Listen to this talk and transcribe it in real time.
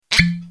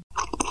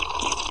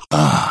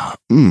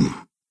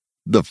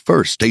The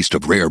first taste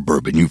of rare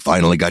bourbon you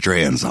finally got your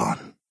hands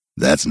on.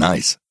 That's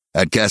nice.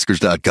 At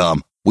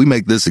Caskers.com, we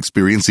make this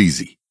experience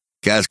easy.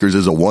 Caskers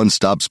is a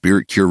one-stop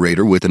spirit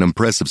curator with an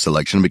impressive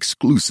selection of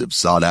exclusive,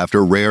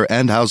 sought-after, rare,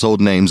 and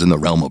household names in the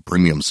realm of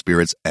premium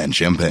spirits and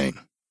champagne.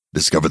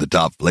 Discover the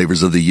top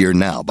flavors of the year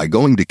now by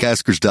going to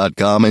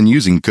Caskers.com and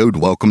using code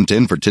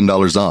WELCOME10 for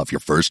 $10 off your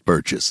first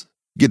purchase.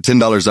 Get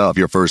 $10 off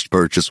your first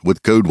purchase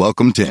with code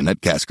WELCOME10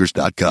 at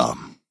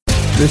Caskers.com.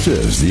 This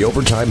is the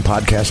Overtime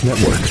Podcast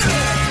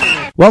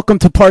Network. Welcome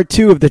to part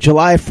 2 of the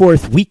July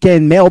 4th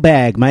weekend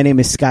mailbag. My name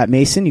is Scott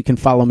Mason. You can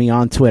follow me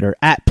on Twitter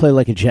at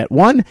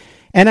PlayLikeAJet1.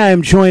 And I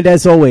am joined,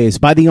 as always,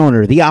 by the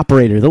owner, the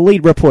operator, the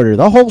lead reporter,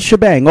 the whole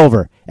shebang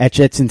over at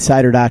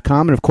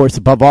JetsInsider.com. And, of course,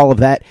 above all of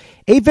that,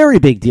 a very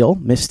big deal,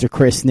 Mr.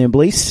 Chris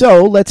Nimbley.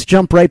 So let's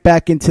jump right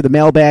back into the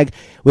mailbag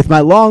with my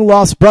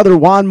long-lost brother,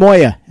 Juan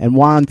Moya. And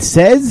Juan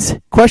says,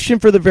 question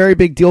for the very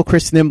big deal,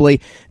 Chris Nimbley.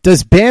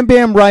 Does Bam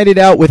Bam ride it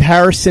out with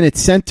Harrison at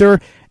center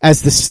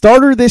as the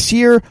starter this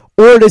year,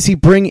 or does he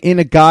bring in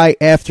a guy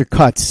after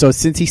cuts? So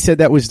since he said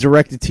that was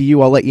directed to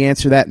you, I'll let you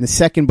answer that in a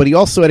second. But he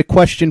also had a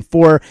question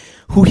for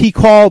who he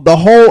called the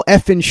whole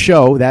effing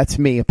show. That's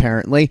me,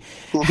 apparently.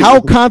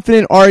 How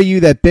confident are you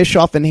that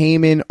Bischoff and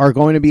Heyman are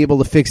going to be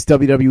able to fix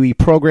WWE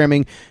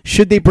programming?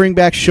 Should they bring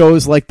back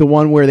shows like the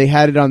one where they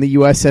had it on the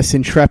USS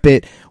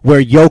Intrepid,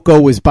 where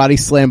Yoko was body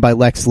slammed by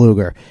Lex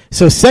Luger?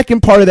 So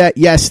second part of that,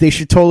 yes, they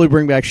should totally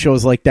bring back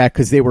shows like that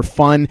because they were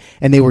fun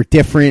and they were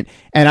different.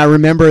 And I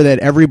remember that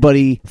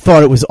everybody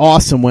thought it was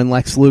awesome when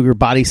Lex Luger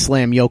body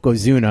slammed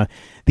Yokozuna.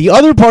 The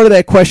other part of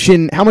that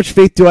question, how much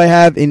faith do I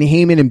have in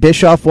Heyman and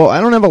Bischoff? Well, I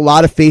don't have a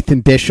lot of faith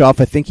in Bischoff.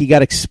 I think he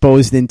got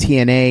exposed in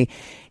TNA.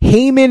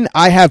 Heyman,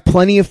 I have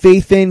plenty of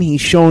faith in. He's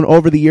shown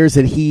over the years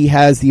that he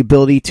has the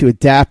ability to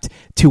adapt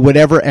to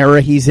whatever era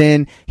he's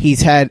in.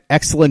 He's had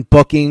excellent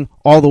booking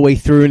all the way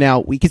through. Now,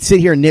 we could sit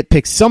here and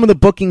nitpick some of the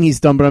booking he's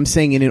done, but I'm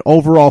saying in an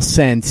overall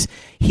sense,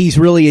 he's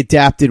really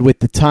adapted with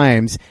the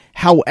times.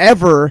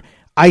 However,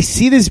 I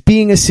see this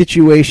being a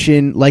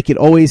situation like it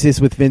always is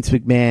with Vince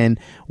McMahon,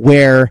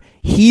 where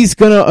he's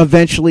going to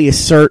eventually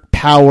assert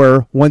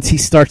power once he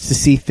starts to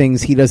see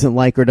things he doesn't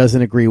like or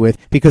doesn't agree with,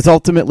 because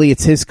ultimately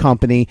it's his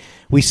company.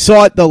 We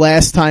saw it the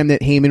last time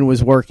that Heyman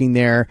was working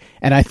there,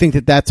 and I think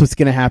that that's what's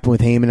going to happen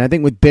with Heyman. I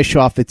think with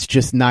Bischoff, it's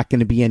just not going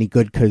to be any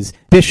good because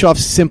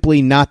Bischoff's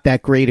simply not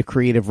that great a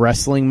creative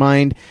wrestling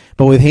mind.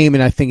 But with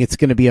Heyman, I think it's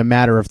going to be a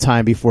matter of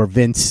time before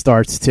Vince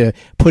starts to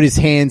put his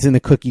hands in the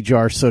cookie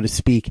jar, so to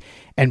speak,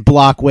 and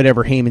block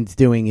whatever Heyman's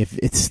doing if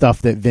it's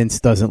stuff that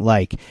Vince doesn't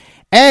like.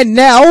 And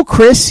now,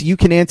 Chris, you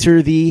can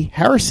answer the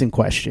Harrison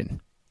question.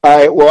 All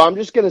right. Well, I'm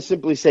just going to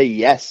simply say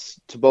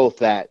yes to both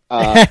that.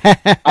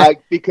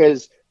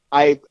 Because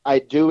I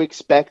do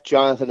expect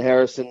Jonathan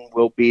Harrison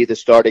will be the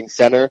starting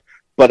center,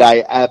 but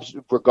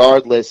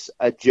regardless,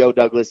 Joe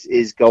Douglas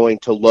is going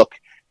to look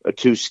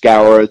to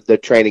scour the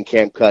training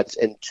camp cuts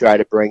and try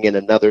to bring in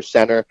another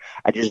center.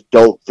 I just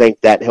don't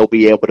think that he'll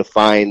be able to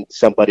find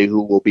somebody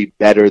who will be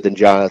better than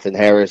Jonathan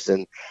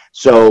Harrison.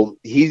 So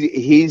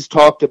he's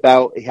talked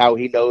about how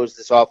he knows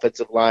this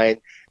offensive line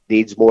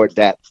needs more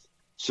depth.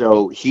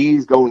 So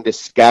he's going to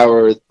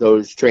scour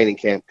those training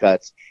camp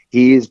cuts.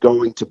 He is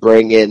going to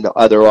bring in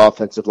other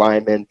offensive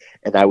linemen,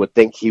 and I would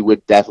think he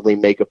would definitely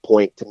make a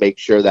point to make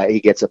sure that he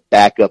gets a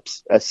backup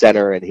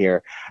center in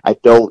here. I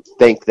don't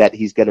think that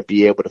he's going to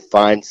be able to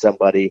find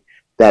somebody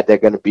that they're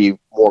going to be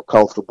more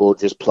comfortable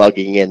just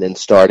plugging in and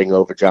starting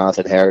over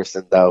Jonathan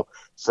Harrison, though.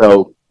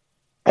 So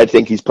I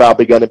think he's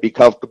probably going to be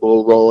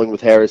comfortable rolling with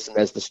Harrison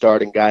as the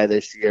starting guy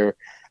this year,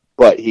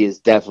 but he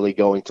is definitely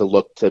going to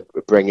look to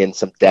bring in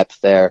some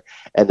depth there.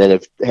 And then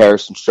if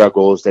Harrison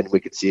struggles, then we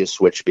could see a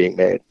switch being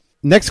made.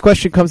 Next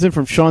question comes in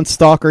from Sean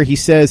Stalker. He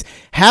says,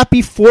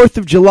 happy 4th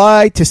of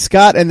July to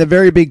Scott and the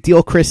very big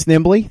deal, Chris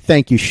Nimbley.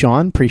 Thank you,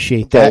 Sean.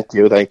 Appreciate that.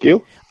 Thank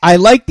you. I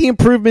like the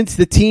improvements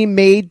the team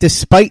made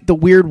despite the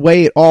weird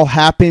way it all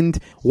happened.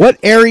 What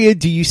area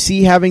do you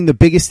see having the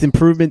biggest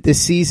improvement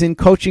this season?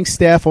 Coaching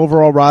staff,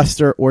 overall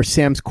roster, or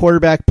Sam's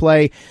quarterback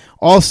play?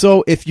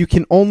 Also, if you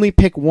can only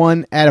pick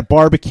one at a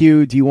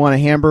barbecue, do you want a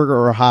hamburger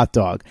or a hot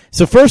dog?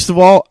 So first of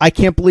all, I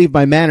can't believe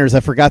my manners.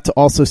 I forgot to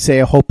also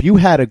say I hope you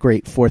had a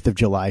great 4th of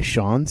July,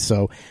 Sean.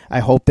 So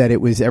I hope that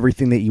it was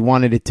everything that you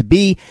wanted it to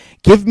be.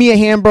 Give me a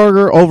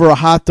hamburger over a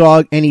hot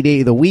dog any day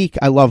of the week.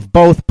 I love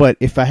both, but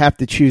if I have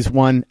to choose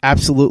one,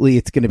 absolutely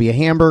it's going to be a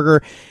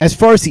hamburger. As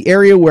far as the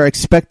area where I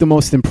expect the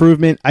most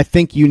improvement, I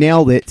think you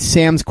nailed it.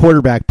 Sam's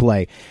quarterback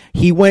play.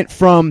 He went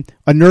from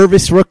a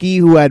nervous rookie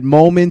who had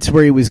moments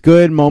where he was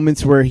good,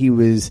 moments where he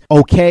was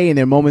okay, and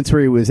then moments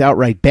where he was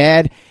outright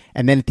bad.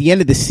 And then at the end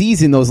of the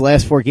season, those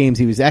last 4 games,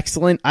 he was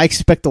excellent. I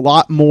expect a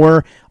lot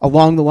more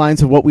along the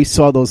lines of what we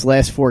saw those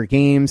last 4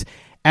 games.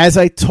 As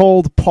I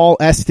told Paul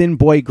Eston,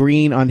 Boy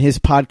Green, on his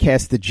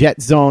podcast, The Jet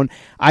Zone,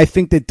 I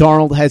think that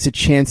Darnold has a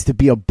chance to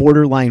be a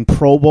borderline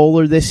Pro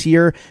Bowler this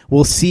year.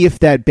 We'll see if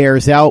that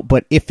bears out,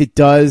 but if it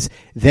does,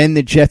 then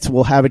the Jets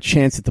will have a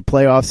chance at the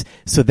playoffs.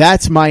 So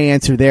that's my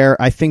answer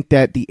there. I think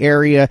that the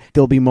area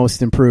they'll be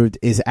most improved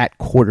is at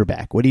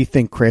quarterback. What do you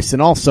think, Chris?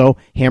 And also,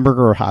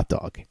 hamburger or hot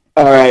dog?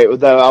 All right,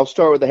 I'll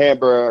start with a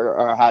hamburger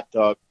or a hot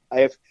dog.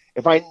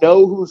 If I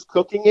know who's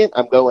cooking it,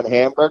 I'm going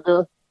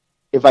hamburger.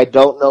 If I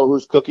don't know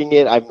who's cooking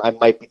it, I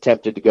might be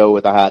tempted to go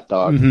with a hot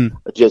dog.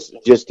 Mm-hmm. Just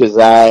because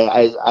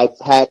I've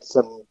had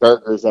some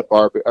burgers at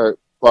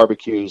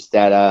barbecues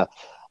that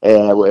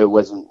it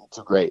wasn't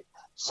too great.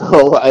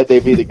 So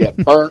they've either get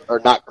burnt or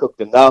not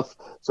cooked enough.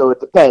 So it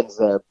depends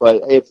there.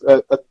 But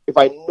if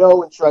I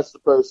know and trust the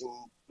person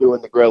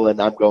doing the grilling,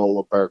 I'm going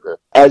with burger.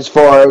 As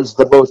far as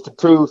the most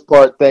improved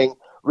part thing,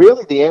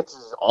 really the answer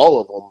is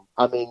all of them.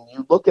 I mean,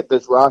 you look at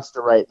this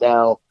roster right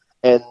now,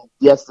 and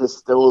yes, there's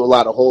still a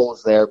lot of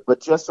holes there,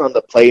 but just on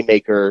the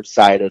playmaker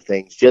side of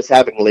things, just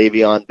having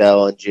Le'Veon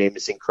Bell and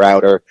Jamison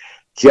Crowder,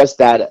 just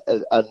that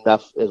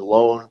enough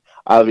alone.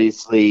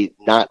 Obviously,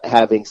 not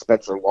having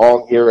Spencer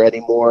Long here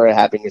anymore,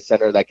 having a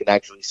center that can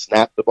actually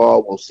snap the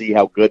ball. We'll see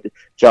how good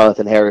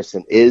Jonathan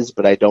Harrison is,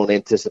 but I don't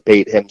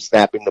anticipate him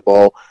snapping the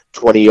ball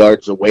 20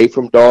 yards away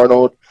from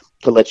Darnold.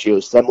 Kelechi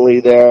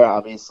Osemele there.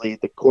 Obviously,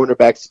 the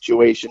cornerback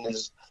situation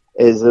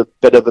is a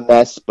bit of a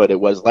mess, but it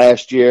was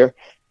last year.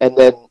 And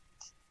then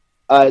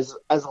as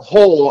a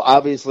whole,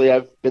 obviously,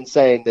 I've been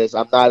saying this,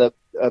 I'm not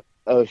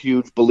a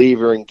huge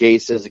believer in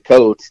Gase as a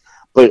coach,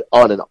 but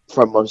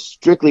from a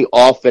strictly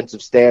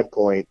offensive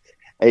standpoint,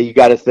 you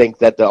got to think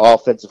that the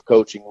offensive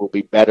coaching will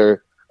be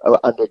better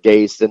under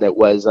Gase than it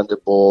was under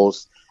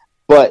Bowles.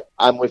 But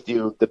I'm with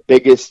you.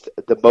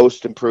 The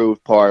most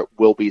improved part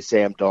will be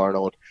Sam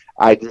Darnold.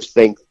 I just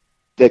think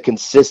the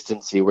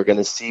consistency, we're going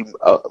to see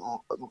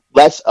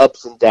less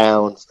ups and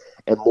downs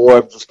and more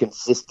of just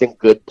consistent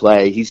good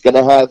play. He's going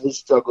to have his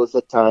struggles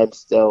at times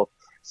still.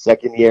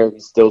 Second year,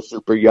 he's still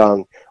super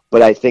young.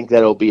 But I think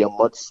that'll be a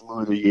much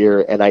smoother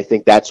year, and I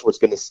think that's what's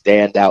going to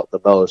stand out the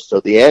most. So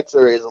the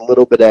answer is a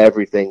little bit of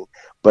everything,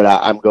 but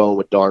I'm going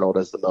with Darnold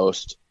as the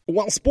most.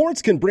 While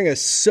sports can bring us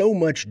so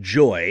much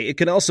joy, it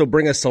can also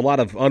bring us a lot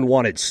of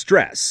unwanted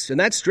stress, and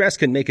that stress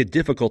can make it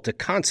difficult to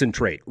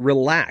concentrate,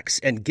 relax,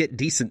 and get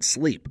decent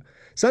sleep.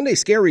 Sunday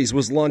Scaries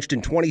was launched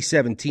in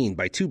 2017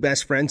 by two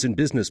best friends and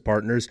business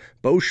partners,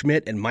 Bo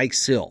Schmidt and Mike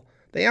Sill.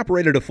 They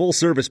operated a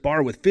full-service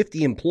bar with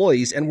 50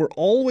 employees and were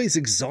always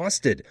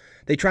exhausted.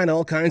 They tried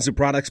all kinds of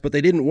products, but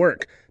they didn't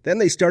work. Then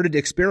they started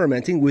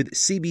experimenting with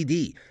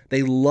CBD.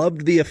 They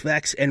loved the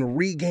effects and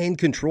regained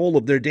control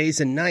of their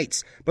days and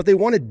nights, but they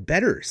wanted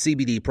better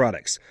CBD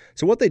products.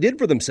 So what they did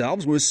for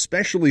themselves was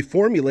specially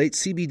formulate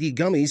CBD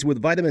gummies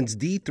with vitamins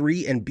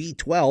D3 and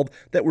B12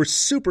 that were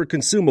super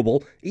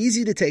consumable,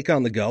 easy to take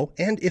on the go,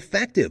 and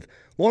effective.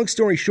 Long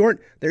story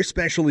short, their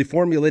specially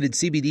formulated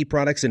CBD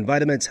products and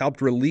vitamins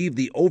helped relieve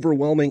the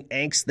overwhelming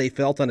angst they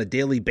felt on a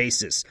daily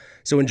basis.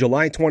 So in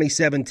July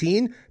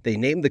 2017, they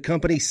named the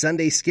company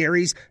Sunday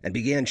Scaries and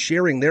began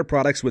sharing their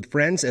products with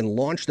friends and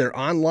launched their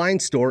online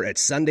store at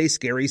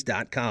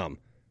sundayscaries.com.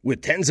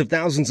 With tens of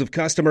thousands of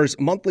customers,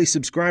 monthly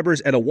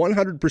subscribers, and a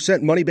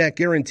 100% money-back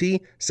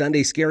guarantee,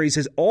 Sunday Scaries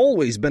has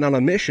always been on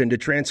a mission to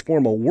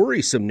transform a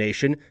worrisome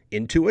nation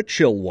into a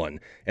chill one.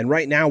 And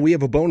right now, we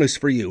have a bonus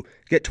for you.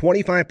 Get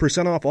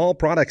 25% off all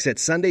products at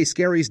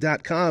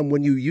sundayscaries.com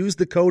when you use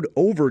the code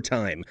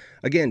OVERTIME.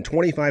 Again,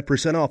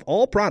 25% off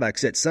all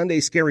products at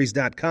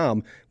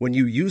sundayscaries.com when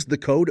you use the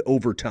code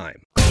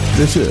OVERTIME.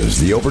 This is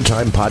the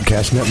Overtime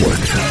Podcast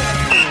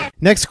Network.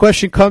 Next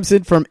question comes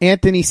in from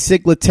Anthony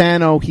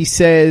Siglitano. He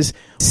says,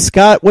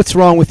 Scott, what's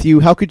wrong with you?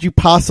 How could you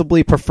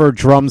possibly prefer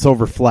drums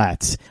over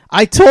flats?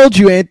 I told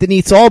you, Anthony,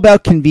 it's all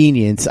about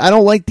convenience. I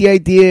don't like the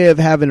idea of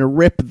having to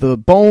rip the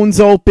bones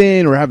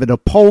open or having to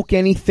poke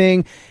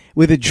anything.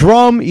 With a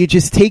drum, you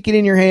just take it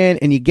in your hand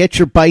and you get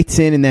your bites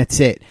in and that's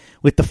it.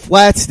 With the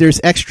flats, there's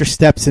extra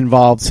steps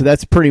involved, so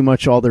that's pretty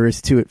much all there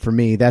is to it for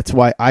me. That's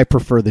why I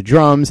prefer the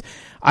drums.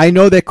 I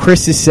know that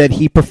Chris has said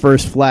he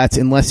prefers flats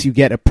unless you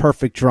get a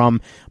perfect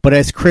drum, but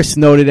as Chris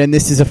noted, and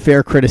this is a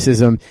fair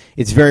criticism,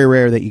 it's very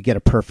rare that you get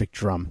a perfect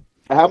drum.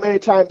 How many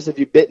times have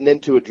you bitten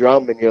into a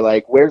drum and you're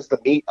like, where's the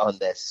meat on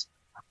this?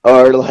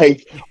 Or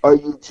like, are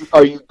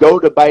you go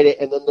to bite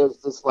it and then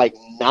there's this like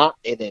knot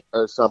in it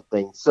or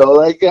something? So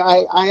like,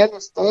 I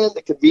understand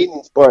the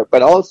convenience part,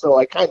 but also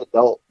I kind of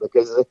don't,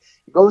 because it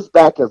goes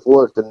back and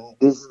forth. And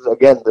this is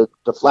again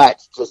the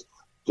flats, just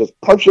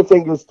punch your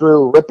fingers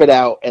through, rip it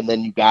out, and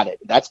then you got it.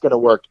 That's going to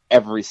work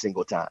every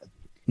single time.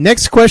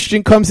 Next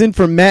question comes in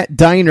from Matt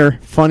Diner.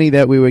 Funny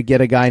that we would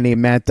get a guy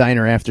named Matt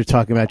Diner after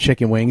talking about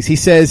chicken wings. He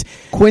says,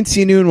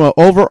 Quincy Enunwa,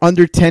 over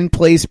under 10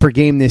 plays per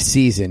game this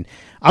season.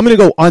 I'm going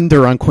to go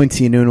under on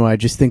Quincy Enunwa. I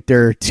just think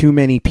there are too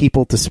many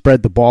people to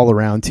spread the ball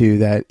around to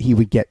that he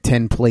would get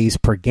 10 plays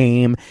per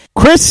game.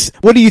 Chris,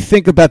 what do you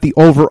think about the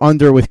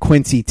over-under with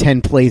Quincy,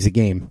 10 plays a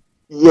game?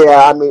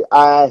 Yeah, I mean,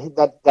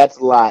 that's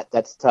a lot.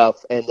 That's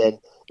tough. And then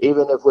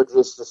even if we're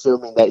just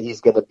assuming that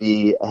he's going to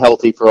be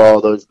healthy for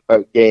all those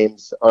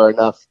games or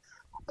enough,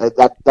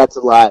 that's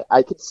a lot.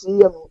 I could see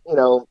him,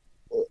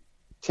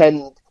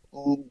 10,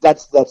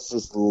 that's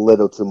just a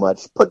little too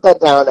much. Put that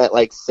down at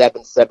like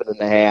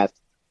 7.5.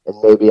 And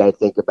maybe I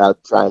think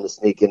about trying to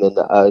sneak in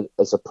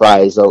a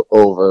surprise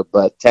over,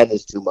 but 10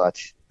 is too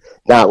much.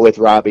 not with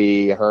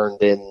Robbie,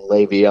 Herndon,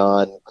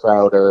 Le'Veon,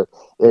 Crowder.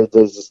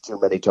 There's just too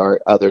many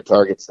other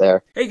targets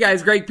there. Hey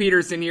guys, Greg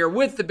Peterson here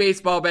with the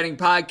Baseball Betting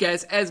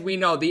Podcast. As we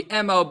know, the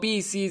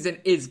MLB season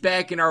is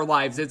back in our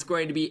lives. It's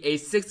going to be a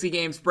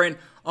 60-game sprint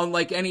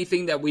unlike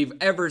anything that we've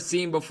ever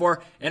seen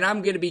before, and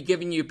I'm going to be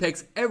giving you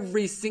picks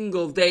every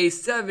single day,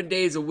 7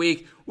 days a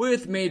week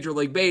with Major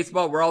League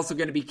Baseball. We're also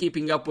going to be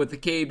keeping up with the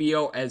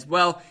KBO as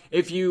well.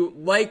 If you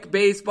like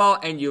baseball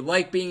and you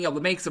like being able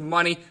to make some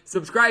money,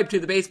 subscribe to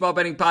the Baseball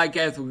Betting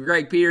Podcast with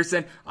Greg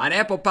Peterson on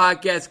Apple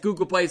Podcasts,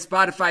 Google Play,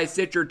 Spotify,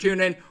 Stitcher,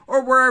 TuneIn,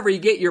 or wherever you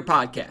get your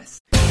podcasts.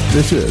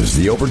 This is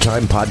the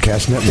Overtime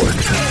Podcast Network.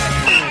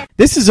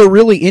 This is a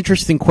really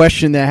interesting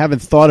question that I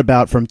haven't thought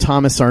about from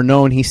Thomas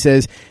Arnone. He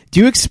says, do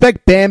you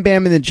expect Bam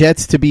Bam and the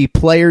Jets to be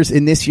players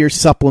in this year's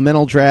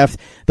supplemental draft?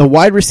 The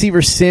wide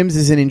receiver Sims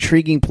is an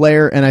intriguing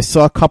player, and I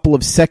saw a couple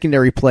of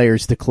secondary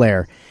players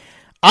declare.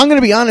 I'm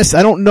going to be honest,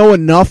 I don't know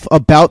enough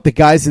about the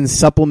guys in the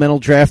supplemental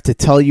draft to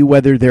tell you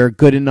whether they're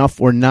good enough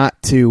or not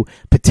to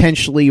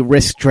potentially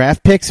risk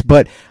draft picks,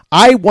 but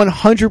I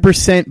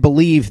 100%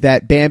 believe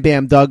that Bam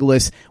Bam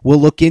Douglas will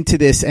look into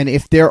this, and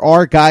if there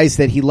are guys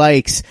that he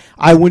likes,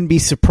 I wouldn't be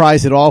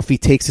surprised at all if he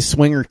takes a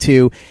swing or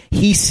two.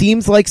 He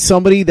seems like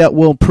somebody that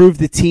will improve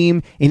the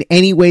team in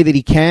any way that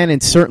he can,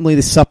 and certainly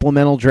the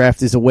supplemental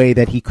draft is a way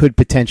that he could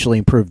potentially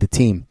improve the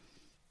team.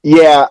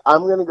 Yeah,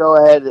 I'm going to go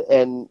ahead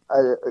and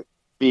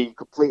be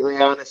completely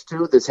honest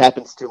too. This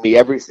happens to me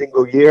every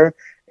single year.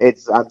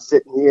 I'm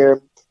sitting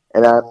here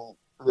and I'm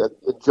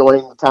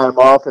enjoying the time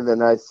off, and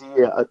then I see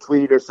a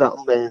tweet or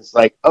something, and it's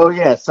like, oh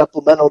yeah,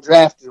 supplemental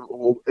draft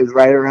is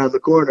right around the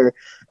corner.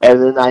 And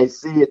then I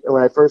see it, and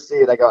when I first see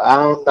it, I go,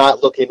 I'm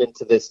not looking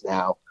into this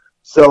now.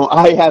 So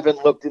I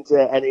haven't looked into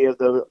any of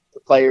the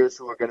players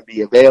who are going to be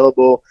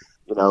available.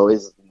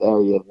 Is there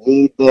a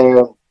need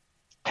there?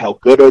 How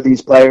good are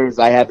these players?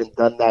 I haven't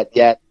done that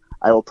yet.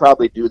 I will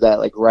probably do that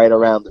like right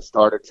around the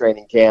start of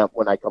training camp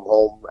when I come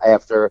home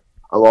after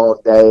a long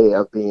day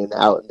of being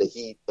out in the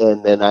heat,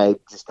 and then I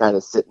just kind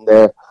of sitting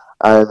there.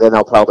 Then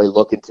I'll probably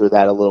look into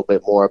that a little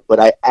bit more.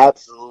 But I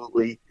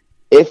absolutely,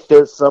 if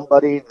there's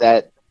somebody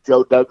that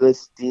Joe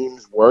Douglas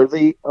deems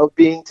worthy of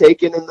being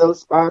taken in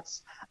those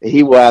spots,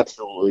 he will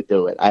absolutely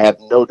do it. I have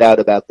no doubt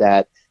about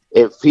that.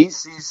 If he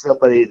sees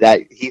somebody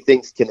that he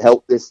thinks can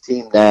help this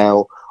team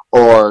now,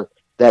 or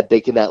that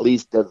they can at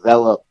least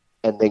develop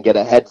and then get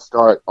a head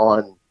start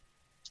on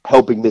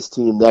helping this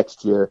team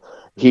next year,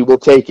 he will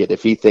take it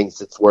if he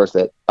thinks it's worth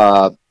it.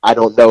 I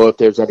don't know if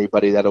there's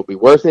anybody that'll be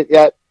worth it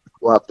yet.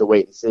 We'll have to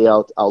wait and see.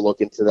 I'll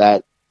look into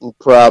that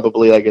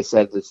probably, like I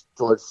said,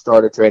 towards the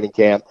start of training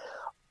camp.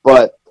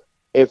 But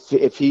if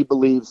he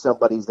believes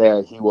somebody's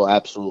there, he will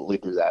absolutely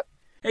do that.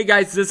 Hey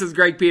guys, this is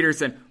Greg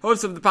Peterson,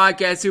 host of the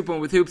podcast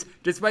Hoopin' with Hoops.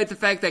 Despite the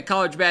fact that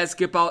college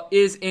basketball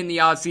is in the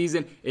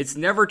offseason, it's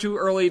never too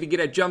early to get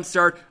a jump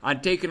start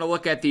on taking a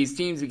look at these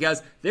teams,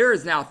 because there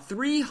is now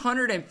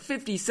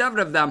 357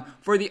 of them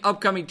for the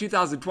upcoming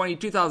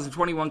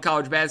 2020-2021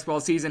 college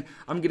basketball season.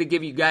 I'm going to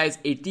give you guys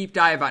a deep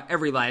dive on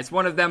every last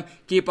one of them,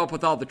 keep up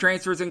with all the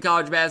transfers in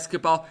college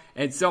basketball,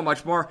 and so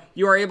much more.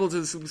 You are able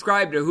to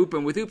subscribe to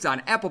Hoopin' with Hoops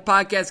on Apple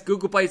Podcasts,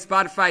 Google Play,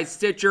 Spotify,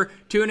 Stitcher,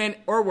 TuneIn,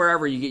 or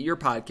wherever you get your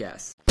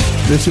podcasts.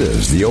 This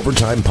is the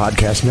Overtime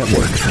Podcast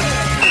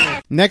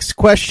Network. Next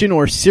question,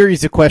 or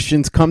series of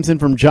questions, comes in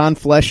from John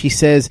Flesh. He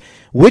says,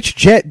 which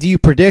Jet do you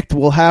predict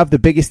will have the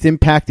biggest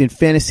impact in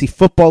fantasy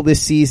football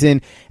this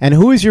season, and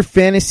who is your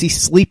fantasy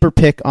sleeper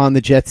pick on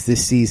the Jets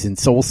this season?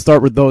 So we'll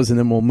start with those, and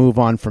then we'll move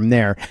on from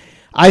there.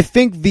 I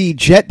think the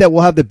Jet that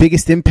will have the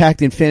biggest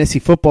impact in fantasy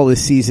football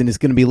this season is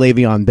going to be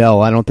Le'Veon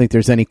Bell. I don't think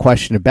there's any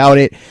question about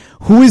it.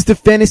 Who is the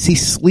fantasy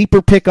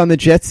sleeper pick on the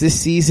Jets this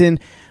season?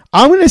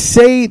 I'm going to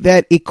say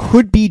that it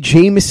could be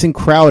Jamison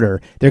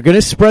Crowder. They're going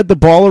to spread the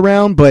ball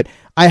around, but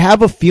I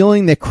have a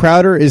feeling that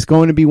Crowder is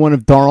going to be one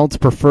of Darnold's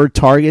preferred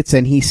targets,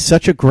 and he's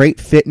such a great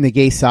fit in the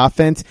Gase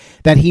offense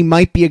that he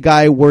might be a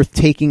guy worth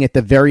taking at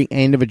the very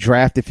end of a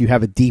draft if you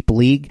have a deep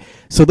league.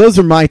 So those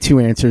are my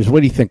two answers. What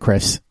do you think,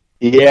 Chris?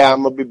 Yeah,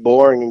 I'm going to be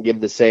boring and give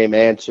the same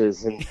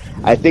answers. And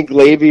I think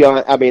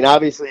Le'Veon,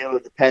 obviously it will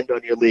depend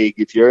on your league.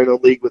 If you're in a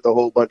league with a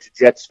whole bunch of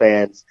Jets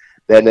fans,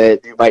 then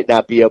you might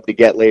not be able to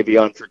get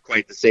Le'Veon for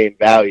quite the same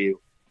value.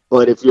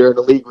 But if you're in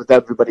a league with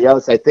everybody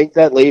else, I think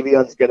that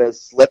Le'Veon's going to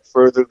slip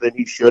further than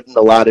he should in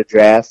a lot of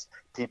drafts.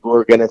 People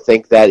are going to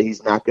think that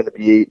he's not going to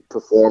be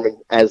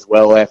performing as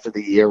well after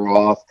the year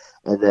off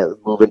and then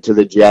moving to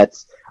the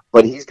Jets.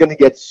 But he's going to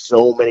get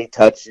so many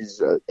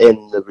touches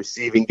in the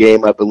receiving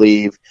game, I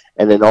believe,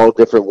 and in all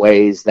different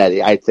ways that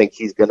I think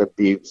he's going to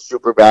be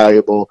super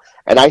valuable.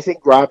 And I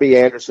think Robbie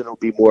Anderson will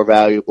be more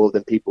valuable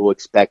than people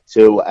expect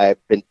too.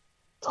 I've been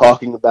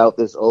talking about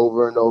this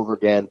over and over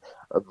again.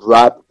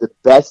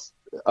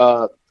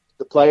 The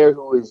player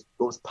who is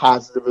most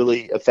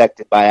positively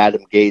affected by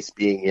Adam Gase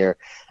being here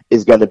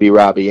is going to be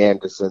Robbie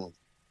Anderson.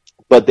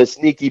 But the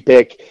sneaky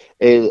pick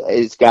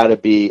is got to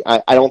be,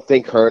 I don't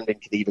think Herndon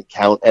can even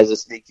count as a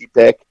sneaky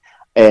pick.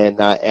 And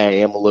I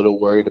am a little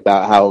worried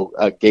about how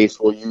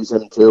Gase will use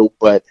him too.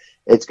 But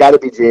it's got to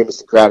be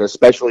Jamison Crowder,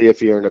 especially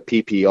if you're in a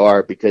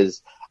PPR,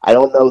 because I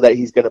don't know that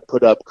he's going to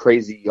put up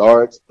crazy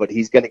yards, but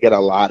he's going to get a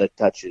lot of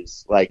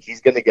touches. Like,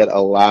 he's going to get a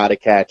lot of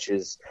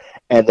catches,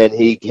 and then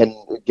he can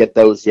get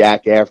those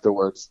yak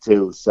afterwards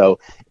too. So,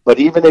 but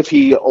even if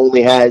he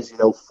only has,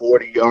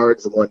 40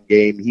 yards in one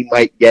game, he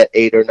might get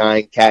 8 or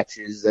 9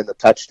 catches and a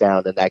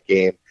touchdown in that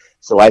game.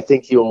 So I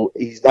think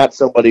he's not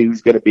somebody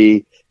who's going to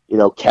be,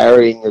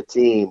 carrying your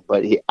team,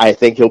 but I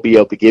think he'll be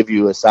able to give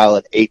you a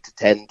solid 8 to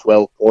 10,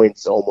 12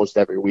 points almost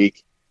every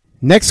week.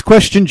 Next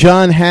question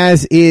John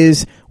has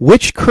is,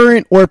 which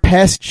current or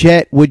past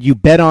Jet would you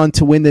bet on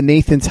to win the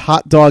Nathan's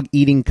hot dog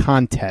eating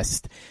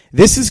contest?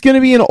 This is going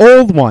to be an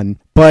old one,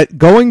 but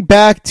going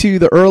back to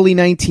the early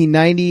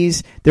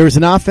 1990s, there was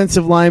an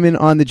offensive lineman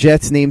on the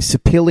Jets named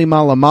Sapili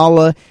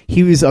Malamala.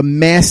 He was a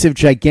massive,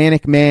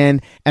 gigantic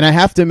man, and I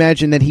have to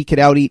imagine that he could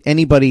out-eat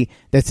anybody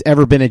that's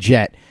ever been a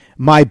Jet.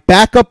 My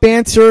backup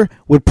answer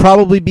would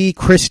probably be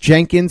Chris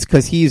Jenkins,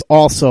 because he's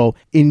also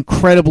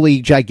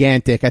incredibly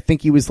gigantic. I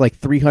think he was like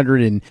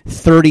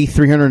 330,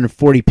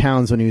 340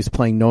 pounds when he was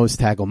playing nose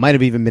tackle. Might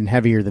have even been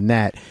heavier than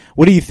that.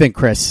 What do you think,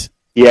 Chris?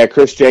 Yeah,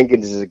 Chris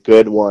Jenkins is a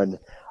good one.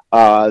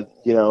 There's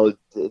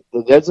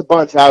a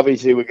bunch.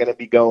 Obviously, we're going to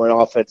be going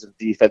offensive,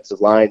 defensive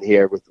line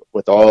here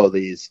with all of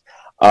these.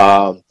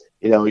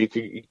 You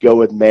could go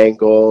with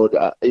Mangold.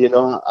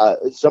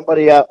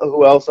 Somebody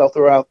who else I'll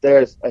throw out there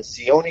is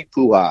Sione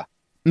Puha.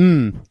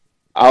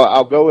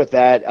 I'll go with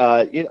that.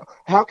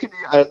 How can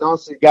you? And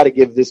also, you got to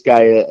give this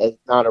guy an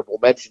honorable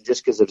mention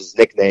just because of his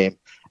nickname.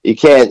 You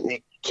can't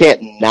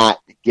not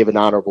give an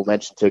honorable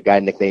mention to a guy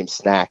nicknamed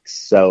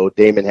Snacks. So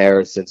Damon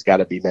Harrison's got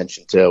to be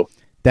mentioned too.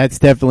 That's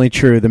definitely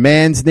true. The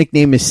man's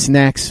nickname is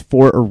Snacks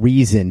for a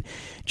reason.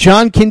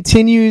 John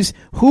continues,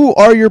 who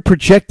are your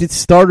projected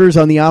starters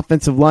on the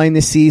offensive line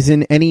this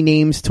season? Any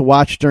names to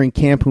watch during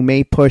camp who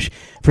may push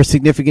for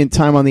significant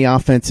time on the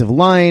offensive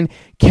line?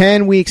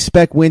 Can we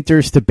expect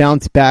Winters to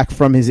bounce back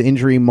from his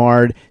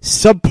injury-marred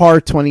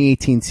subpar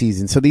 2018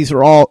 season? So these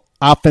are all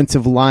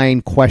offensive line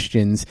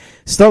questions.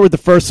 Start with the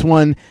first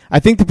one. I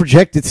think the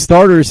projected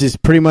starters is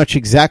pretty much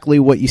exactly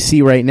what you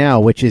see right now,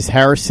 which is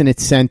Harrison at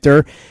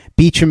center,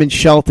 Beachum and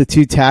Schelt at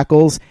 2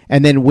 tackles,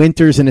 and then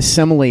Winters and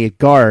Assembly at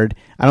guard.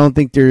 I don't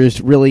think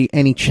there's really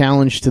any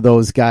challenge to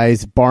those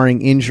guys,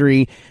 barring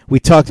injury. We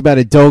talked about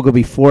Adoga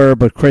before,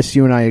 but Chris,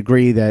 you and I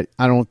agree that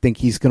I don't think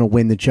he's going to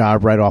win the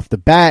job right off the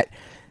bat.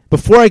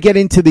 Before I get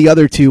into the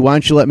other two, why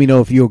don't you let me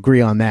know if you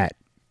agree on that?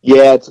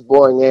 Yeah, it's a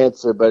boring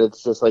answer, but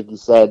it's just like you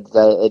said,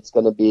 that it's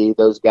going to be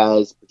those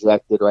guys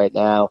projected right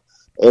now.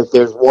 If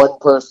there's one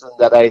person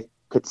that I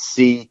could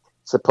see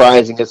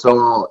surprising us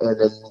all and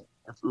then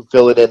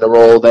filling in the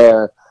role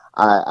there,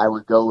 I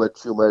would go with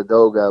Chuma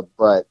Adoga,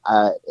 but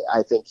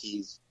I think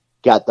he's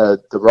got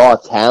the raw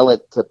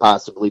talent to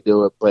possibly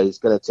do it, but it's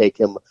going to take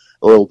him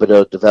a little bit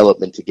of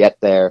development to get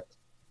there.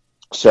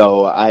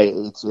 So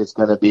it's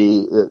going to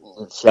be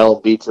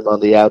Shell Beachum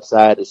on the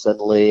outside,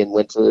 Assembly and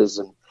Winters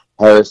and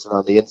Harrison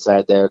on the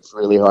inside there. It's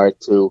really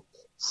hard to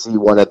see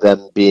one of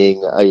them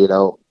being,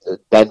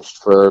 benched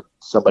for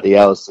somebody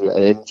else.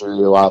 An injury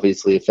will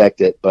obviously affect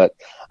it, but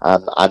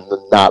I'm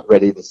not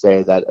ready to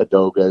say that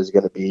Adoga is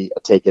going to be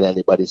taking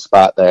anybody's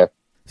spot there.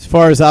 As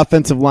far as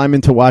offensive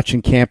linemen to watch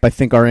in camp, I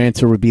think our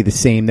answer would be the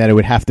same, that it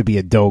would have to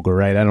be Adoga,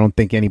 right? I don't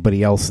think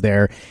anybody else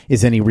there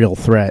is any real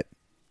threat.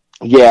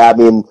 Yeah, I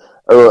mean,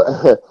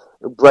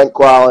 Brent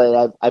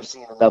Qualley, I've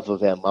seen enough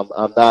of him.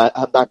 I'm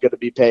not going to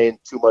be paying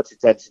too much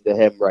attention to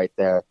him right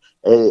there.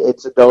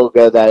 It's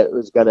Adoga that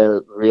is going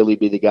to really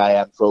be the guy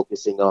I'm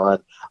focusing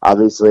on.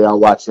 Obviously, I'll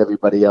watch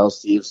everybody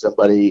else, see if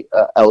somebody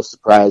else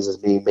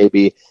surprises me.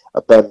 Maybe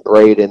a Ben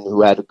Braden,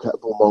 who had a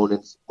couple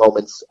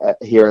moments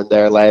here and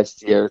there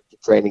last year to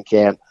training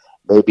camp.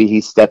 Maybe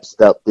he steps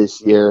it up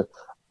this year.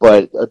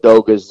 But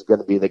Adoga is going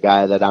to be the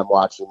guy that I'm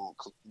watching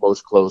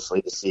most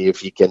closely to see if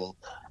he can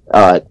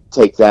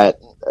take that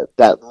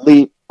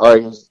leap, or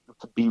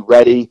to be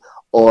ready,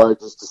 or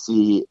just to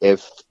see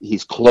if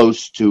he's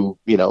close to,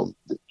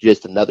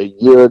 just another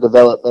year of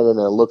development, and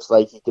it looks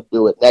like he could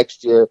do it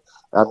next year.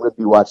 I'm going to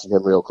be watching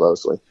him real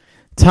closely.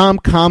 Tom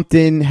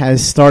Compton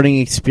has starting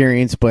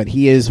experience, but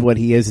he is what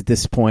he is at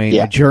this point,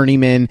 a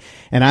journeyman,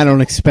 and I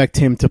don't expect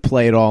him to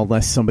play at all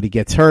unless somebody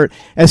gets hurt.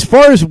 As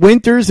far as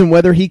Winters and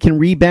whether he can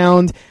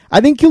rebound, I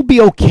think he'll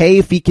be okay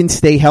if he can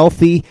stay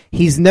healthy.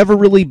 He's never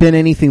really been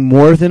anything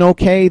more than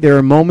okay. There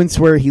are moments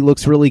where he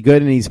looks really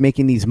good and he's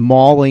making these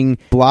mauling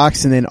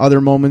blocks, and then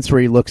other moments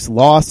where he looks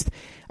lost.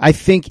 I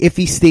think if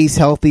he stays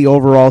healthy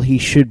overall, he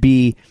should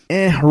be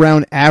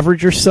around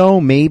average or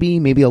so, maybe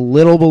a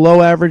little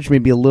below average,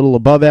 maybe a little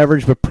above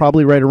average, but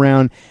probably right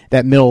around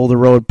that middle of the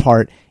road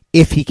part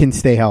if he can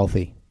stay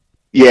healthy.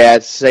 Yeah,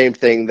 it's the same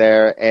thing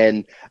there.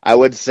 And I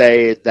would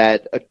say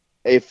that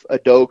if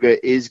Adoga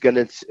is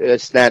going to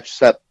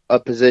snatch up a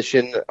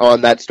position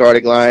on that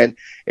starting line,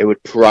 it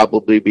would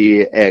probably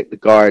be at the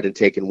guard and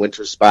taking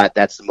Winter's spot.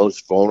 That's the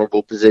most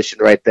vulnerable position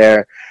right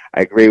there. I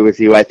agree with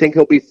you. I think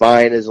he'll be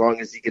fine as long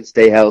as he can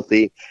stay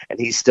healthy, and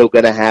he's still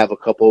going to have a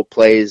couple of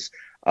plays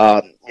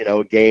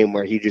a game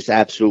where he just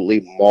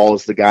absolutely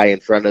mauls the guy in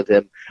front of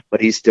him,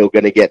 but he's still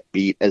going to get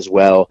beat as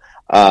well.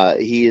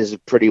 He is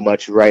pretty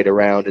much right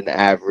around an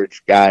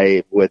average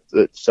guy with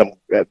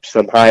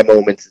some high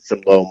moments and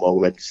some low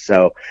moments.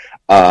 So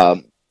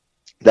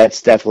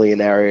that's definitely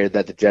an area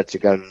that the Jets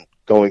are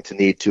going to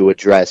need to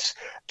address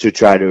to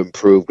try to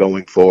improve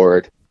going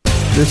forward.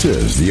 This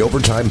is the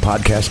Overtime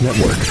Podcast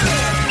Network.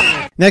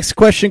 Next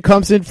question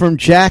comes in from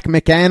Jack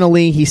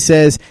McAnally. He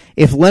says,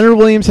 if Leonard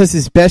Williams has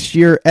his best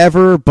year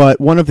ever, but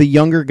one of the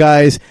younger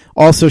guys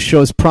also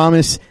shows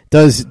promise,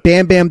 does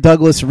Bam Bam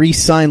Douglas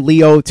re-sign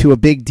Leo to a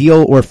big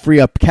deal or free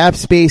up cap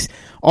space?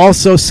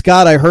 Also,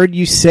 Scott, I heard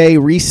you say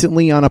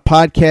recently on a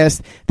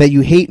podcast that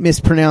you hate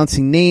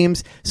mispronouncing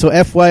names. So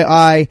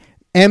FYI,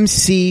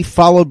 MC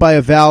followed by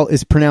a vowel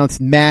is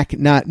pronounced Mac,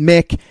 not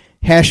Mick.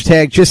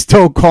 Hashtag just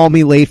don't call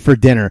me late for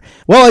dinner.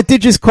 Well, I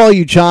did just call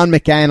you John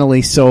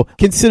McAnally, so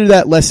consider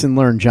that lesson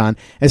learned, John.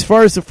 As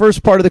far as the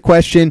first part of the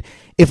question,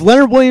 if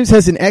Leonard Williams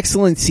has an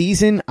excellent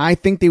season, I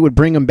think they would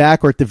bring him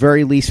back or at the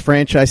very least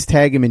franchise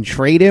tag him and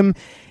trade him.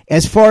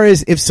 As far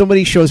as if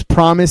somebody shows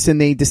promise and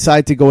they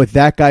decide to go with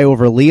that guy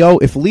over Leo,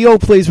 if Leo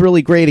plays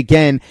really great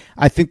again,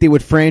 I think they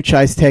would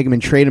franchise tag him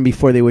and trade him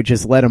before they would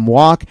just let him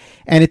walk.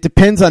 And it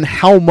depends on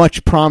how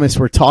much promise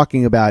we're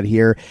talking about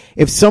here.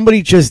 If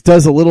somebody just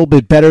does a little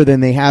bit better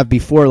than they have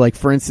before, like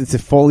for instance,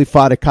 if Foley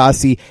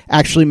Fatukasi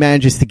actually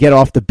manages to get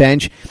off the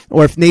bench,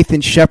 or if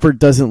Nathan Shepard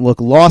doesn't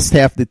look lost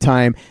half the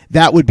time,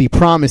 that would be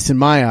promise in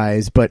my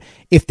eyes. But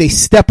if they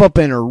step up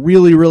and are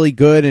really, really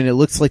good, and it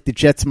looks like the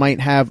Jets might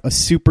have a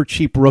super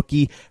cheap rookie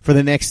for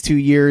the next 2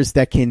 years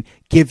that can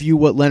give you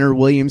what Leonard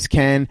Williams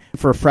can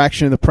for a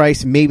fraction of the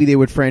price, maybe they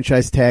would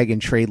franchise tag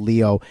and trade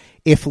Leo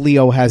if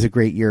Leo has a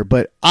great year.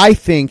 But I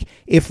think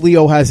if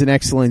Leo has an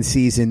excellent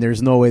season,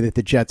 there's no way that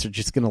the Jets are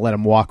just going to let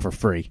him walk for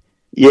free.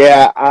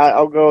 Yeah,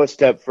 I'll go a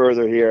step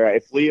further here.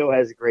 If Leo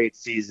has a great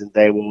season,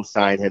 they will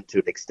sign him to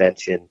an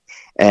extension,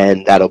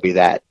 and that'll be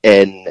that.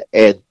 And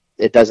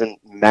it doesn't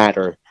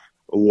matter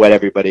what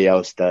everybody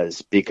else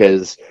does,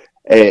 because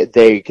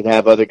they can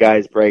have other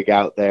guys break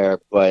out there,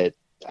 but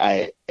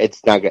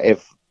it's not good.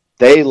 If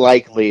they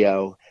like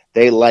Leo,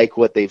 they like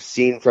what they've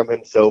seen from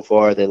him so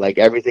far. They like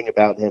everything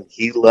about him.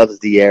 He loves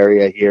the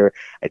area here.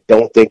 I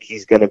don't think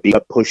he's going to be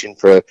pushing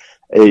for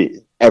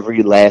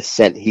every last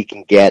cent he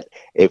can get.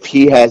 If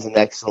he has an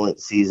excellent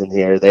season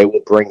here, they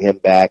will bring him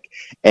back.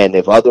 And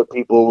if other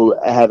people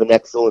have an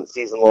excellent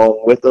season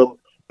along with him,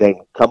 then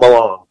come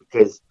along,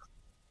 because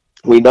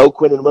we know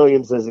Quinnen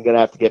Williams isn't going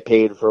to have to get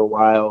paid for a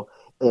while,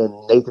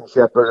 and Nathan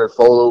Shepard or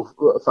Foley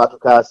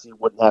Fatukasi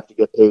wouldn't have to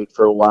get paid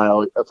for a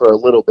while, for a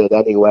little bit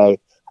anyway.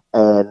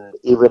 And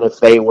even if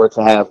they were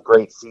to have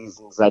great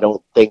seasons, I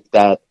don't think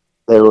that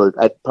they would.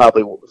 I'd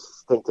probably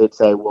think they'd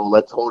say, well,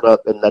 let's hold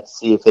up and let's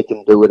see if they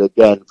can do it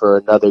again for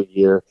another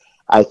year.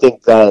 I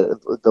think that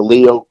the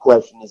Leo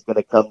question is going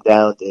to come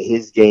down to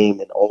his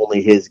game and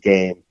only his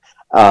game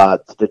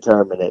to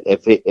determine it.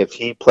 If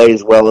he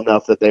plays well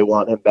enough that they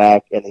want him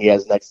back and he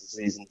has next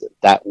season,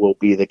 that will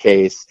be the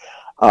case.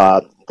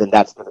 Then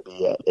that's going to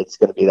be it. It's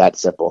going to be that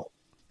simple.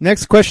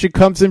 Next question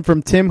comes in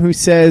from Tim, who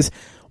says,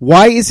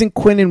 why isn't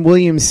Quinnen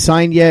Williams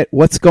signed yet?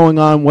 What's going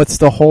on? What's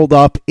the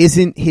holdup?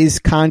 Isn't his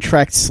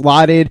contract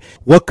slotted?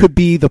 What could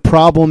be the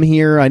problem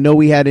here? I know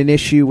we had an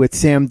issue with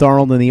Sam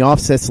Darnold and the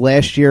offsets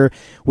last year.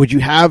 Would you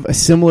have a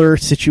similar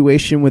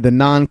situation with a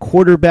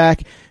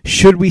non-quarterback?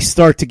 Should we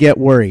start to get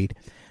worried?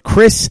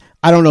 Chris,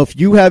 I don't know if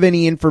you have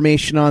any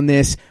information on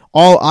this.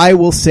 All I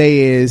will say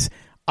is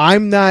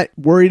I'm not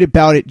worried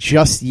about it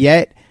just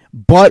yet.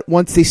 But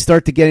once they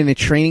start to get in a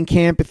training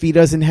camp, if he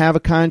doesn't have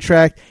a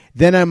contract,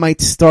 then I might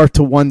start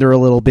to wonder a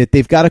little bit.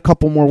 They've got a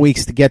couple more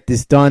weeks to get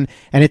this done,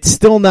 and it's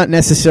still not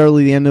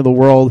necessarily the end of the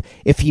world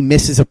if he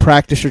misses a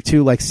practice or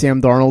two like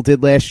Sam Darnold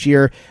did last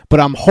year. But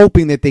I'm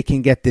hoping that they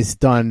can get this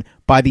done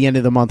by the end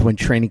of the month when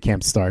training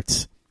camp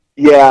starts.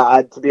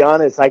 Yeah, to be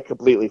honest, I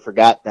completely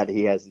forgot that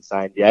he hasn't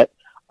signed yet,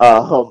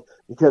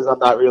 because I'm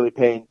not really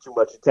paying too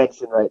much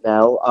attention right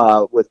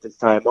now with this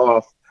time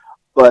off.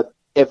 But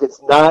if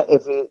it's not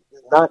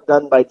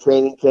done by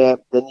training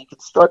camp, then you can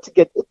start to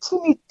get a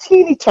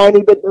teeny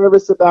tiny bit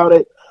nervous about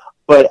it.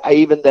 But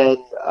even then,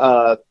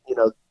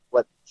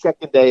 what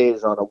check-in day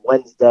is on a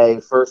Wednesday,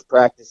 first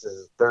practice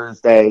is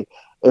Thursday.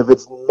 If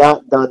it's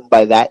not done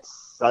by that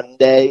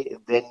Sunday,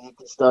 then you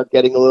can start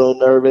getting a little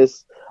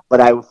nervous. But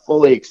I would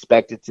fully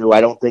expect it to.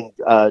 I don't think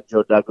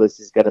Joe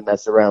Douglas is going to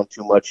mess around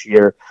too much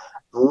here.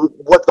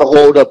 What the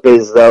holdup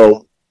is,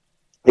 though,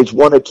 it's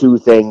one of two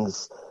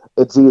things.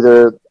 It's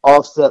either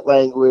offset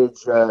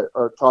language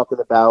or talking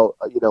about,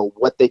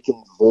 what they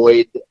can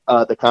void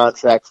the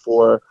contract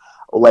for,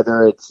 or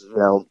whether it's,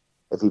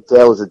 if he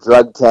fails a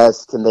drug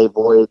test, can they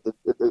void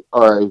it,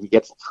 or if he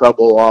gets in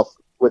trouble off,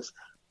 which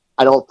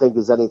I don't think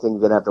is anything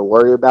you're going to have to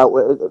worry about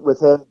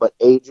with him. But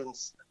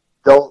agents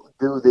don't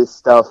do this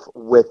stuff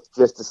with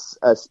just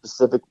a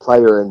specific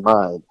player in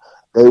mind.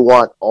 They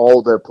want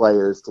all their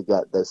players to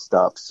get this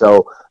stuff.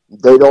 So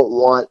they don't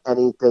want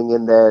anything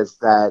in there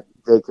that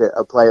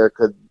a player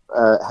could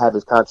have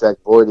his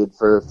contract voided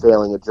for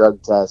failing a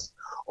drug test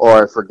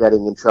or for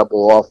getting in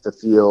trouble off the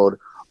field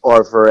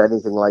or for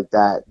anything like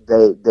that.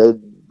 They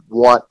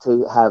want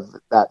to have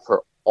that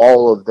for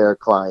all of their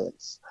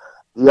clients.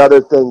 The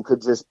other thing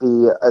could just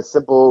be a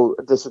simple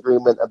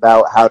disagreement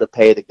about how to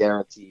pay the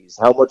guarantees.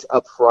 How much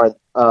upfront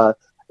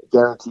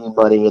guarantee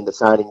money in the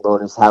signing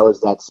bonus, how is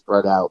that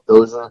spread out?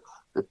 Those are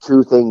the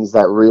two things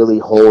that really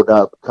hold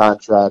up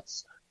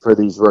contracts for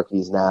these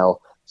rookies now.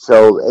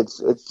 So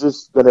it's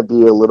just going to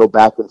be a little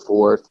back and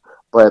forth,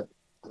 but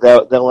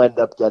they'll end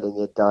up getting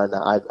it done.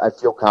 I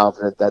feel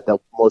confident that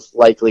they'll most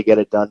likely get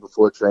it done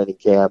before training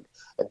camp,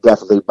 and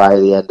definitely by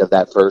the end of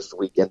that first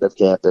weekend of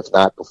camp, if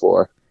not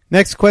before.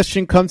 Next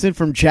question comes in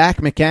from Jack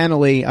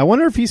McAnally. I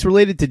wonder if he's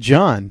related to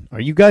John. Are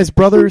you guys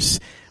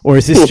brothers, or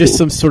is this just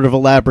some sort of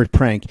elaborate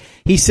prank?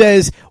 He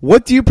says,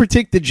 what do you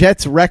predict the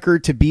Jets'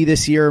 record to be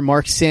this year?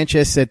 Mark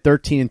Sanchez said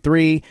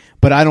 13-3,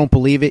 but I don't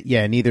believe it.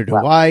 Yeah, neither do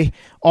I.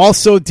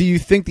 Also, do you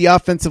think the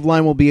offensive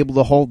line will be able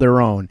to hold their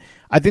own?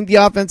 I think the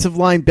offensive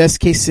line, best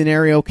case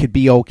scenario, could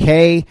be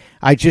okay.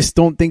 I just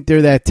don't think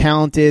they're that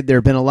talented. There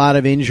have been a lot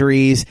of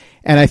injuries,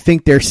 and I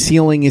think their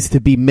ceiling is to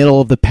be middle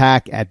of the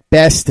pack at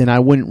best, and I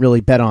wouldn't really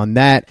bet on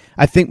that.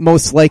 I think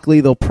most likely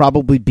they'll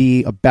probably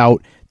be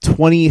about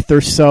 20th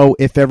or so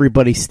if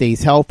everybody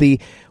stays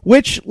healthy,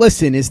 which,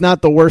 listen, is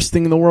not the worst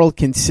thing in the world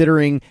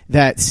considering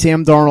that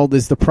Sam Darnold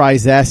is the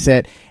prized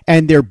asset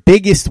and their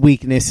biggest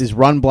weakness is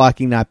run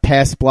blocking, not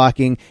pass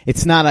blocking.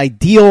 It's not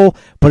ideal,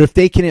 but if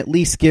they can at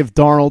least give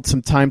Darnold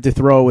some time to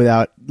throw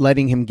without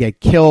letting him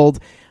get killed,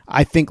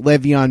 I think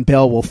Le'Veon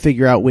Bell will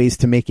figure out ways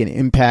to make an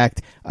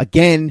impact.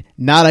 Again,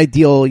 not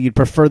ideal. You'd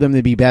prefer them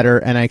to be better,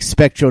 and I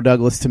expect Joe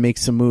Douglas to make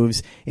some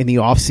moves in the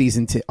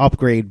offseason to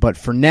upgrade, but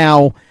for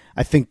now,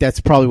 I think that's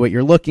probably what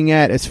you're looking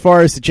at. As far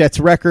as the Jets'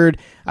 record,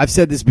 I've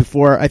said this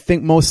before, I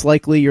think most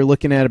likely you're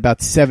looking at about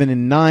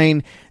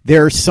 7-9.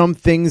 There are some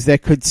things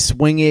that could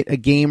swing it a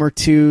game or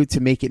two to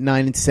make it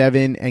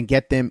 9-7 and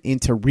get them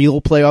into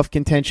real playoff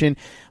contention.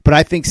 But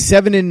I think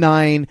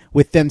 7-9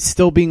 with them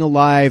still being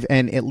alive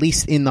and at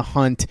least in the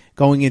hunt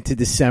going into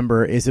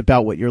December is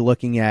about what you're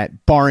looking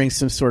at, barring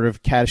some sort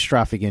of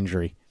catastrophic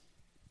injury.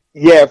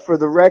 Yeah, for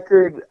the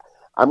record,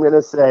 I'm going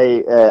to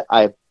say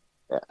I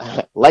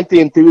like the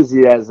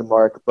enthusiasm,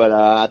 Mark, but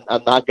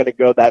I'm not going to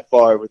go that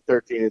far. With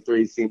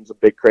 13-3 seems a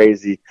bit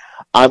crazy.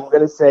 I'm going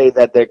to say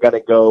that they're going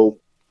to go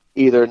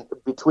either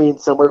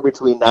somewhere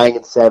between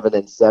 9-7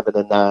 and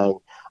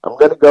 7-9. I'm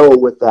going to go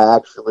with the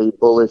actually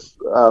bullish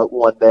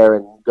one there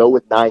and go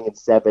with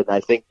 9-7. I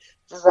think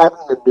just having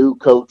a new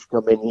coach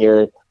come in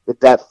here, get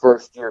that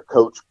first year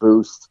coach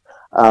boost.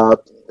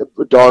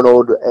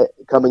 Darnold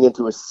coming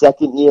into a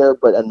second year,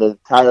 but an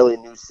entirely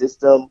new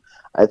system.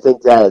 I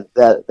think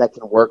that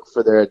can work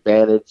for their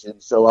advantage,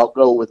 and so I'll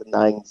go with a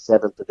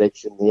 9-7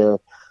 prediction here.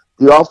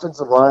 The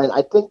offensive line,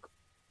 I think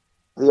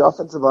the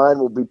offensive line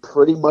will be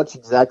pretty much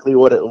exactly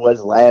what it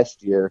was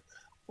last year,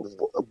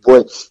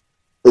 which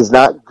is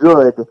not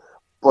good,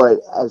 but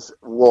as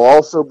will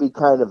also be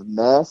kind of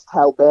masked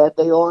how bad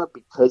they are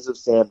because of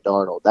Sam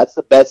Darnold. That's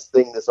the best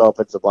thing this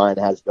offensive line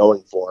has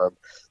going for him.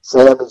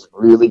 Sam is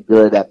really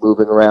good at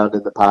moving around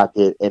in the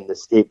pocket and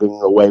escaping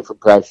away from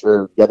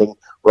pressure,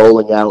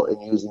 rolling out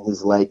and using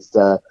his legs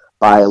to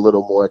buy a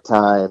little more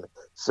time.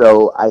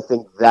 So I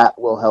think that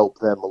will help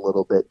them a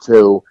little bit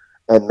too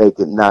and make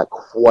it not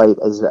look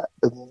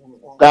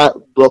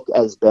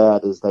as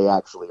bad as they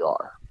actually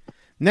are.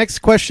 Next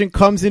question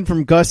comes in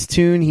from Gus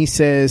Toon. He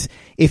says,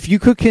 if you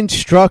could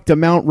construct a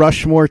Mount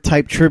Rushmore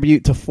type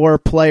tribute to 4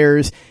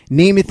 players,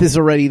 Namath is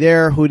already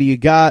there. Who do you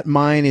got?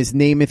 Mine is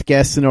Namath,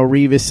 Gastineau,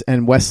 Revis,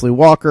 and Wesley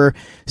Walker.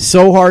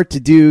 So hard to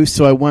do,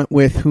 so I went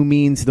with who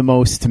means the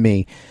most to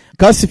me.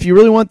 Gus, if you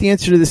really want the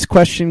answer to this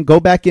question,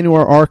 go back into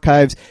our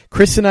archives.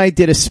 Chris and I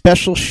did a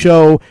special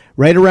show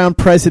right around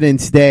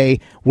President's Day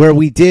where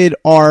we did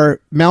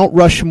our Mount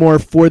Rushmore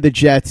for the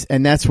Jets,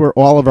 and that's where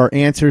all of our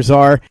answers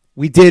are.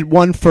 We did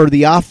one for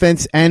the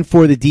offense and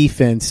for the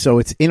defense, so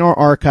it's in our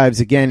archives.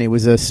 Again, it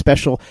was a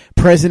special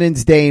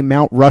President's Day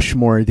Mount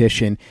Rushmore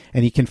edition,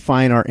 and you can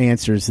find our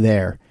answers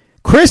there.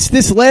 Chris,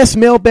 this last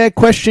mailbag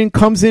question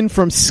comes in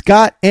from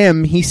Scott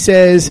M. He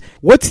says,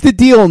 what's the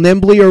deal,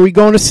 Nimbley? Are we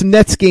going to some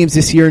Nets games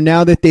this year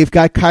now that they've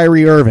got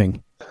Kyrie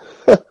Irving?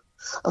 I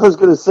was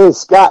going to say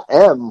Scott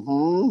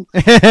M.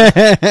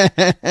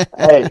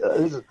 Hey,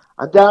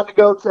 I'm down to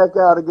go check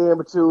out a game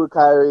or two with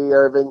Kyrie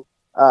Irving.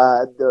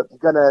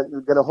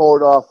 Gonna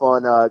hold off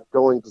on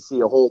going to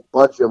see a whole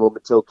bunch of them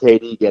until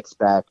KD gets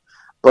back.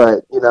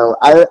 But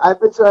I've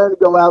been trying to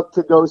go out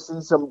to go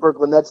see some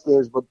Brooklyn Nets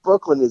games, but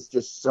Brooklyn is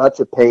just such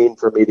a pain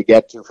for me to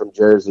get to from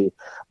Jersey.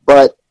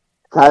 But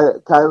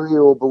Kyrie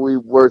will be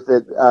worth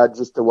it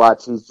just to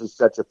watch. He's just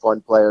such a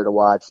fun player to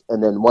watch.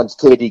 And then once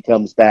KD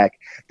comes back,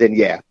 then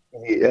yeah.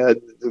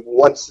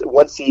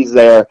 Once he's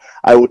there,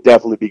 I would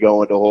definitely be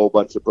going to a whole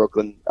bunch of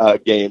Brooklyn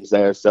games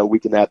there, so we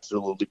can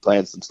absolutely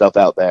plan some stuff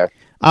out there.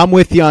 I'm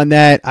with you on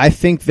that. I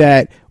think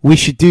that we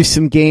should do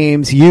some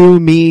games. You,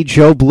 me,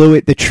 Joe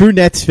Blewett, the true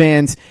Nets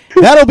fans.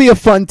 That'll be a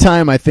fun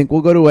time. I think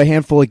we'll go to a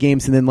handful of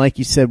games, and then, like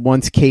you said,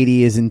 once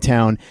KD is in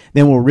town,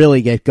 then we'll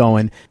really get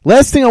going.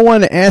 Last thing I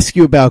wanted to ask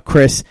you about,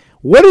 Chris,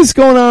 What is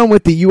going on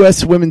with the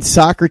U.S. women's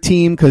soccer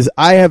team? Because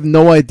I have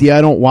no idea.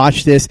 I don't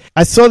watch this.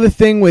 I saw the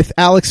thing with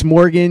Alex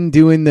Morgan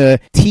doing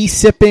the tea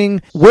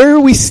sipping. Where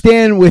do we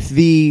stand with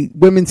the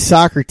women's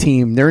soccer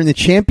team? They're in the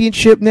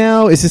championship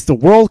now. Is this the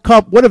World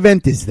Cup? What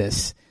event is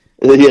this?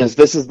 Yes,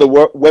 this is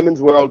the Women's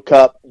World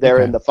Cup.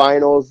 They're in the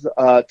finals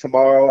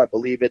tomorrow. I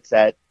believe it's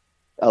at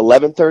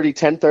 11:30,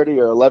 10:30,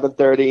 or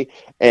 11:30,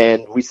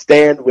 and we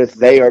stand with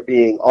they are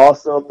being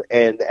awesome,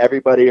 and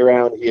everybody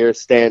around here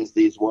stands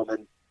these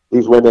women.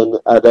 These women,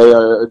 they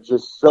are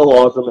just so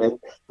awesome, and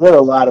they're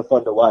a lot of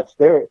fun to watch.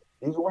 These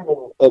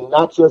women, and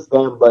not just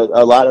them, but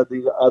a lot of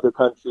the other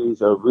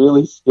countries are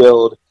really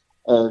skilled.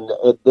 And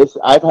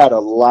I've had a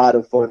lot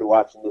of fun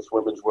watching this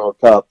Women's World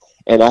Cup,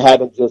 and I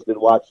haven't just been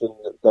watching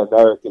the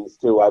Americans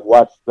too. I've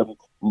watched them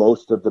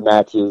most of the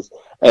matches,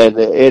 and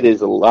it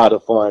is a lot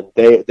of fun.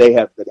 They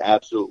have been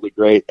absolutely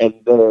great, and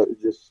they're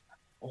just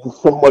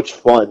so much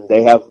fun.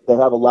 They have a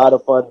lot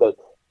of fun. The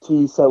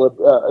tea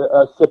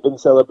sipping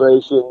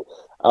celebration.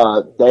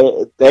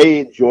 They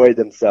enjoy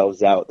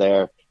themselves out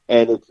there,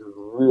 and it's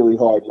really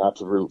hard not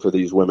to root for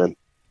these women.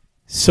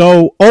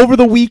 So over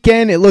the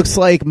weekend, it looks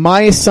like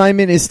my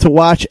assignment is to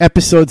watch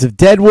episodes of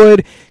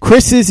Deadwood.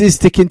 Chris's is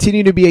to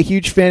continue to be a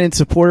huge fan and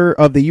supporter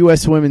of the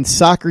U.S. women's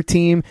soccer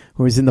team,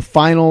 who is in the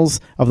finals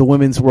of the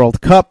Women's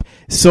World Cup.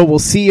 So we'll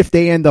see if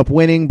they end up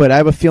winning, but I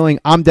have a feeling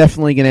I'm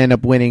definitely going to end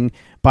up winning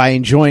by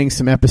enjoying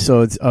some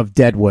episodes of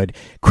Deadwood.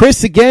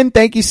 Chris, again,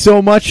 thank you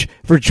so much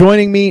for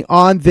joining me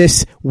on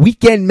this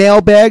weekend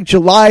mailbag,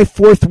 July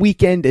 4th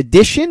weekend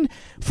edition.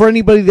 For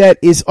anybody that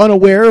is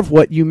unaware of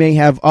what you may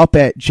have up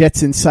at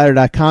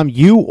jetsinsider.com,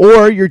 you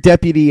or your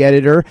deputy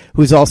editor,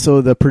 who's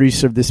also the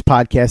producer of this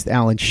podcast,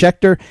 Alan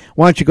Schechter,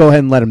 why don't you go ahead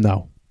and let him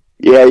know?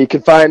 Yeah, you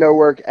can find our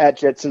work at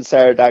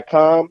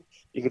jetsinsider.com.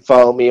 You can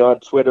follow me on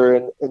Twitter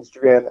and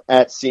Instagram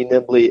at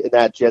cnimbley and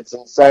at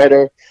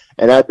jetsinsider.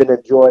 And I've been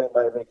enjoying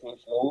my vacation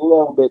a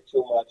little bit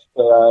too much.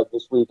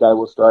 This week I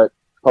will start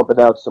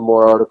pumping out some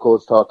more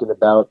articles talking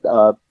about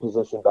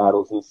position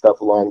battles and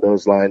stuff along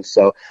those lines.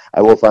 So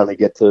I will finally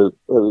get to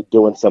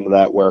doing some of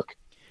that work.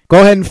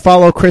 Go ahead and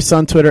follow Chris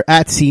on Twitter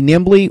at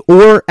cnimbley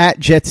or at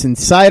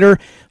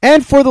jetsinsider.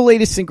 And for the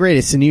latest and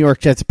greatest in New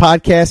York Jets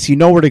podcasts, you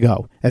know where to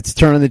go. That's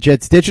Turn on the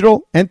Jets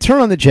Digital and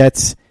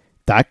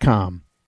turnonthejets.com.